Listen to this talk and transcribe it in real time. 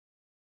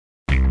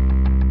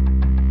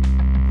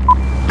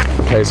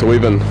Okay, so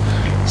we've been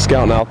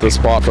scouting out this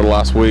spot for the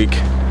last week,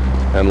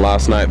 and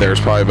last night there's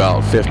probably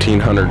about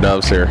 1,500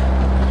 doves here.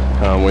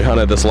 We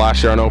hunted this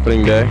last year on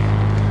opening day,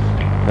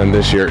 and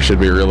this year it should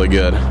be really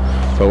good.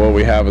 But what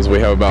we have is we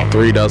have about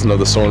 3 dozen of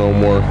the Soar No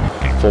More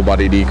full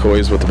body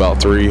decoys with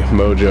about 3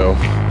 Mojo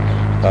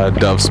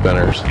dove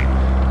spinners.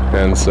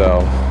 And so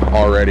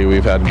already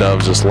we've had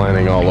doves just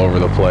landing all over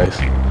the place.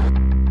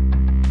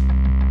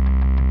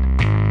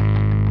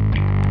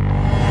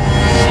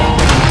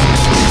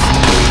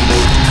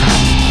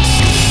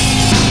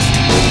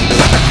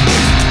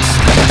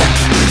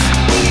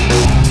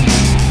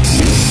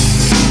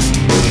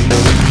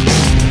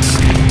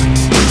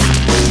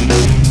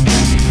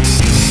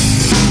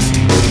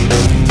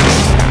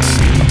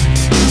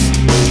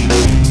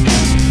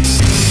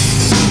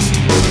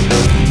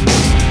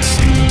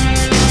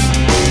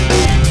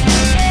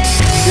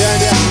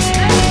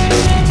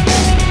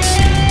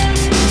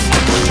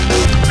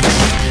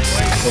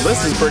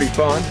 This is pretty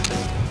fun.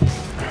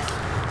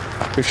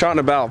 We've shot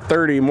about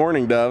 30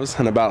 mourning doves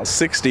and about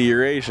 60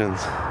 Eurasians.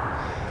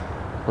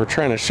 We're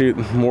trying to shoot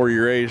more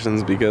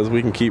Eurasians because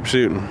we can keep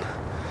shooting.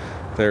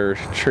 They're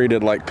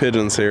treated like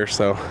pigeons here,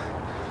 so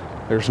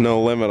there's no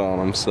limit on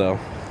them. So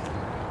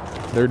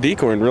they're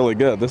decoying really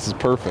good. This is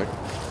perfect.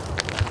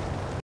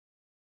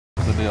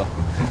 What's the deal?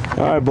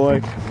 All right,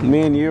 Blake.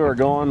 Me and you are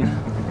going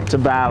to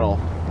battle.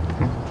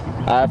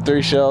 I have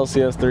 3 shells.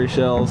 He has 3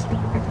 shells.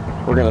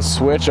 We're gonna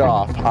switch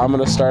off. I'm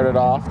gonna start it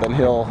off, then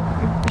he'll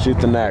shoot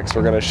the next.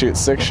 We're gonna shoot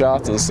 6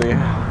 shots and see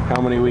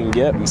how many we can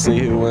get and see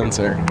who wins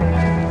here.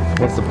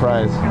 What's the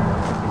prize?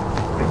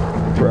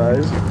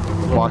 Prize?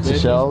 Box of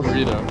shells?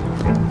 Burrito.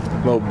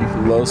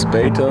 Los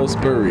Betos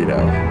burrito.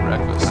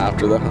 Breakfast.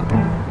 After the hunt.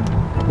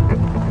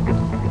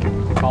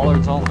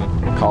 Collards only.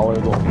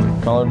 Collards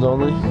only. Collards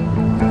only?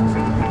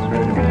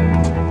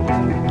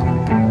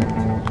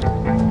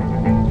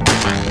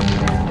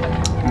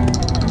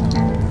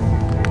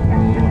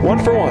 1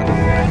 for 1.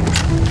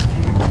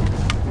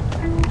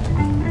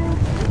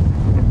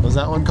 Was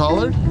that one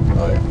collared?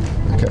 Oh yeah.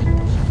 Okay.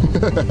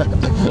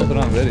 Hold it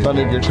on video. Thought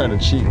maybe you're trying to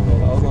cheat. That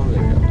was on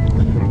video.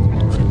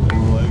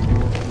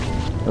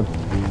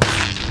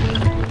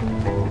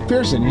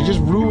 Pearson, you just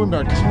ruined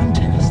our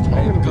contest.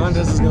 The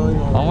contest is going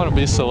on. I'm gonna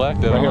be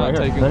selective. I'm not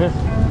taking. Right here.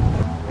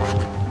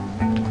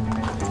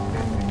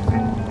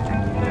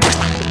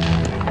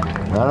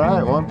 All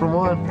right, 1 for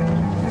 1.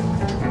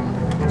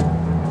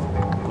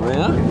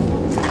 Yeah?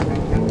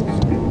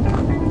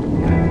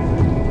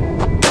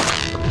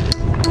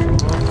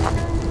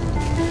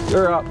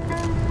 You're up.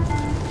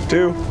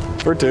 2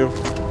 for 2.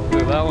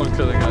 Dude, that one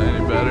couldn't got any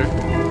better.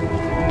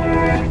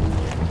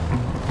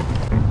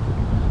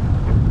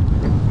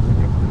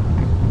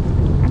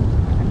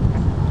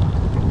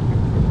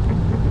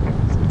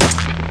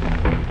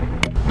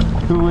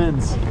 Who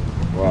wins?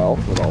 Well,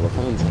 with all the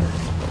pens here.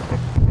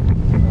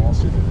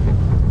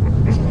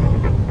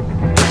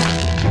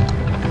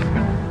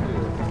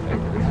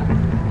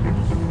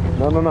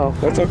 No,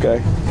 that's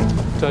okay.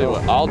 Tell you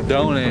what, I'll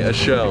donate a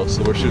shell,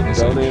 so we're shooting the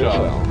same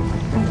shot.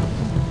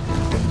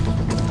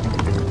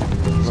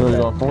 So we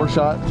got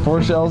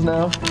 4 shells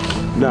now?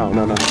 No.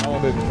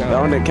 That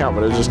one didn't count,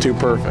 but it was just too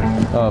perfect.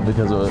 Oh,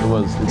 because it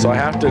was. So I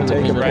have to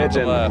take a right to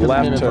pigeon left.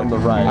 left to from the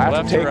right. I have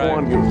Left to to take right.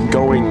 one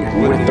going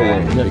with the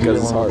wind because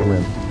it's hard.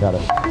 Wind. Got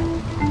it.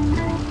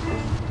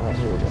 Oh,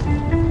 here we go.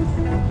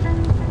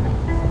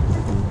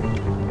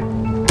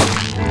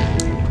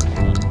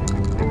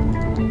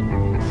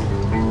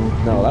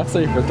 No, that's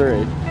 3 for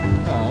 3.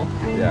 Oh.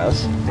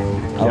 Yes.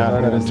 Yeah,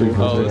 that is 2 for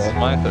 3. Oh, this is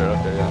my third.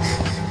 Okay,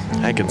 yeah.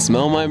 I can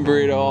smell my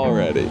burrito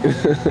already.